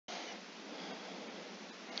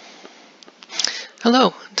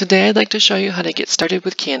Hello, today I'd like to show you how to get started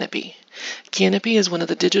with Kanopy. Kanopy is one of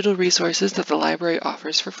the digital resources that the library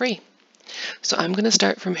offers for free. So I'm going to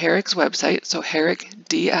start from Herrick's website, so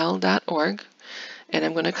herrickdl.org, and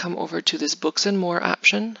I'm going to come over to this Books and More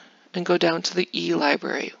option and go down to the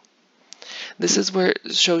e-library. This is where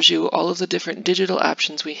it shows you all of the different digital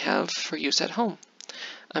options we have for use at home.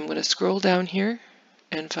 I'm going to scroll down here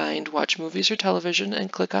and find Watch Movies or Television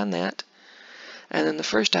and click on that. And then the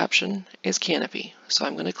first option is Kanopy, so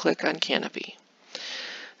I'm going to click on Kanopy.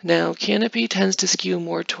 Now, Kanopy tends to skew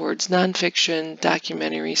more towards nonfiction,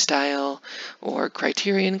 documentary style, or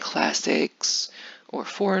Criterion Classics, or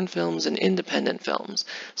foreign films and independent films.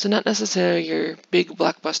 So not necessarily your big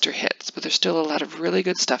blockbuster hits, but there's still a lot of really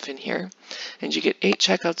good stuff in here. And you get 8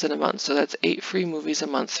 checkouts in a month, so that's 8 free movies a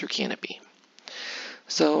month through Kanopy.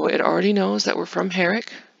 So it already knows that we're from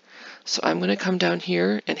Herrick. So I'm going to come down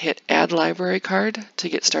here and hit Add Library Card to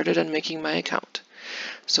get started on making my account.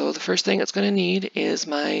 So the first thing it's going to need is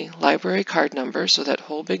my library card number, so that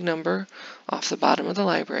whole big number off the bottom of the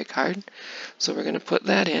library card. So we're going to put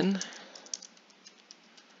that in.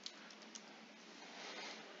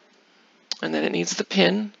 And then it needs the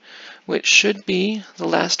PIN, which should be the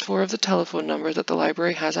last 4 of the telephone number that the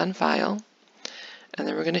library has on file. And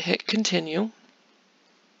then we're going to hit Continue.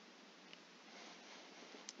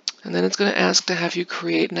 And then it's going to ask to have you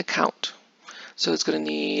create an account. So it's going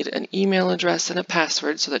to need an email address and a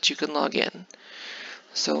password so that you can log in.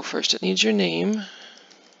 So first it needs your name.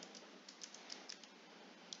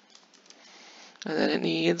 And then it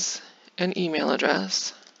needs an email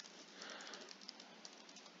address.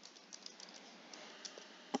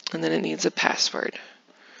 And then it needs a password.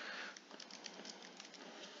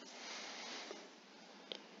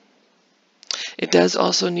 It does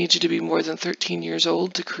also need you to be more than 13 years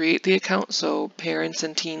old to create the account, so parents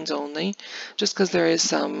and teens only, just because there is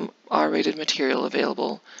some R-rated material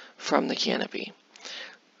available from the Kanopy.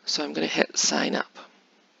 So I'm going to hit Sign Up.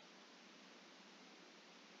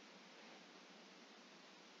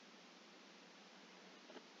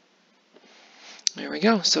 There we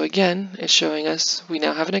go. So again, it's showing us we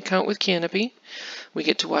now have an account with Kanopy. We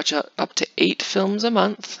get to watch up to 8 films a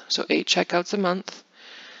month, so 8 checkouts a month.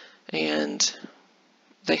 And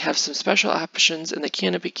they have some special options in the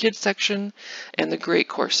Kanopy Kids section and the Great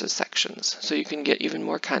Courses sections, so you can get even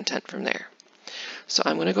more content from there. So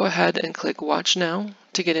I'm going to go ahead and click Watch Now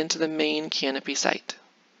to get into the main Kanopy site.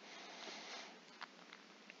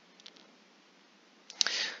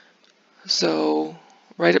 So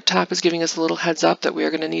right up top is giving us a little heads up that we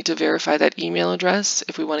are going to need to verify that email address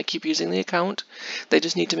if we want to keep using the account. They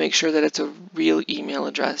just need to make sure that it's a real email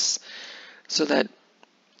address so that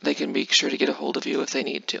they can be sure to get a hold of you if they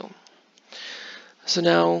need to. So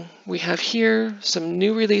now we have here some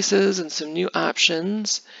new releases and some new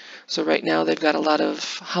options. So right now they've got a lot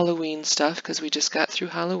of Halloween stuff because we just got through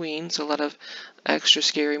Halloween, so a lot of extra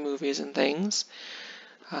scary movies and things.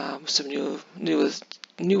 Some newest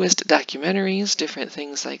documentaries, different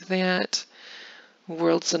things like that.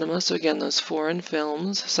 World cinema, so again those foreign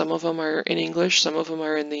films. Some of them are in English, some of them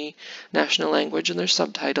are in the national language and there's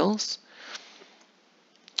subtitles.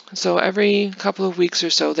 So every couple of weeks or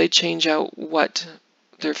so they change out what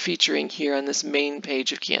they're featuring here on this main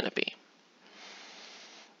page of Kanopy.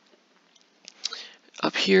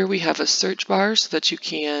 Up here we have a search bar so that you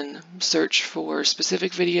can search for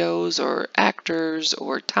specific videos or actors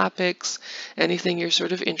or topics, anything you're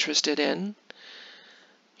sort of interested in.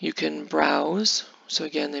 You can browse, so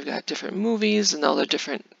again they've got different movies and all their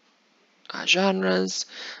different genres,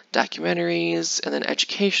 documentaries, and then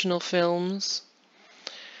educational films.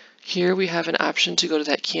 Here we have an option to go to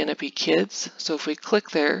that Kanopy Kids, so if we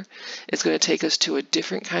click there, it's going to take us to a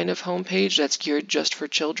different kind of home page that's geared just for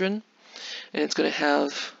children, and it's going to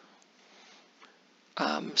have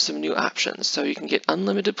some new options. So you can get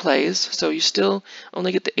unlimited plays, so you still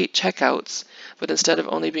only get the 8 checkouts, but instead of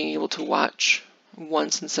only being able to watch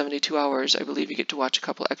once in 72 hours, I believe you get to watch a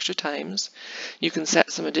couple extra times. You can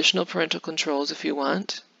set some additional parental controls if you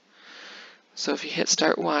want. So if you hit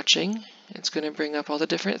Start Watching, it's going to bring up all the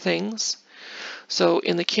different things. So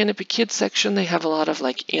in the Kanopy Kids section, they have a lot of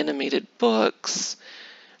like animated books,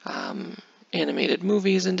 animated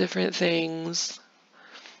movies and different things.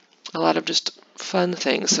 A lot of just fun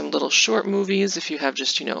things, some little short movies if you have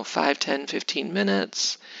just, 5, 10, 15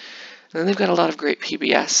 minutes. And then they've got a lot of great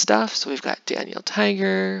PBS stuff. So we've got Daniel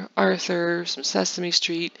Tiger, Arthur, some Sesame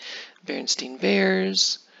Street, Berenstain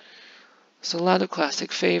Bears. So a lot of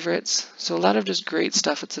classic favorites. So a lot of just great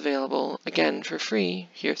stuff that's available, again, for free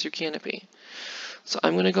here through Kanopy. So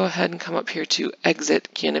I'm going to go ahead and come up here to Exit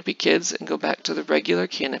Kanopy Kids and go back to the regular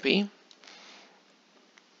Kanopy.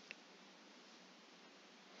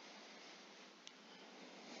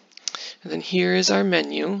 And then here is our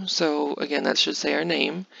menu. So again, that should say our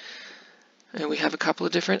name. And we have a couple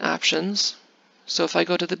of different options. So if I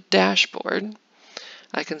go to the dashboard,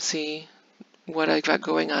 I can see what I've got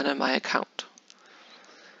going on in my account.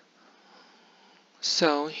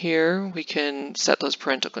 So here we can set those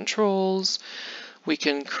parental controls. We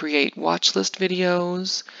can create watch list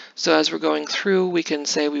videos. So as we're going through, we can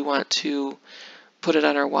say we want to put it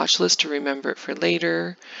on our watch list to remember it for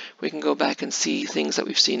later. We can go back and see things that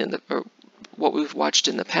we've seen in the, or what we've watched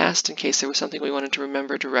in the past in case there was something we wanted to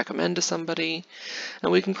remember to recommend to somebody.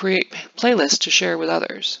 And we can create playlists to share with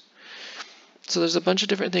others. So there's a bunch of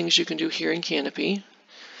different things you can do here in Kanopy,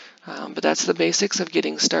 but that's the basics of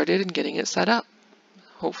getting started and getting it set up.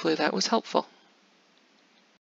 Hopefully that was helpful.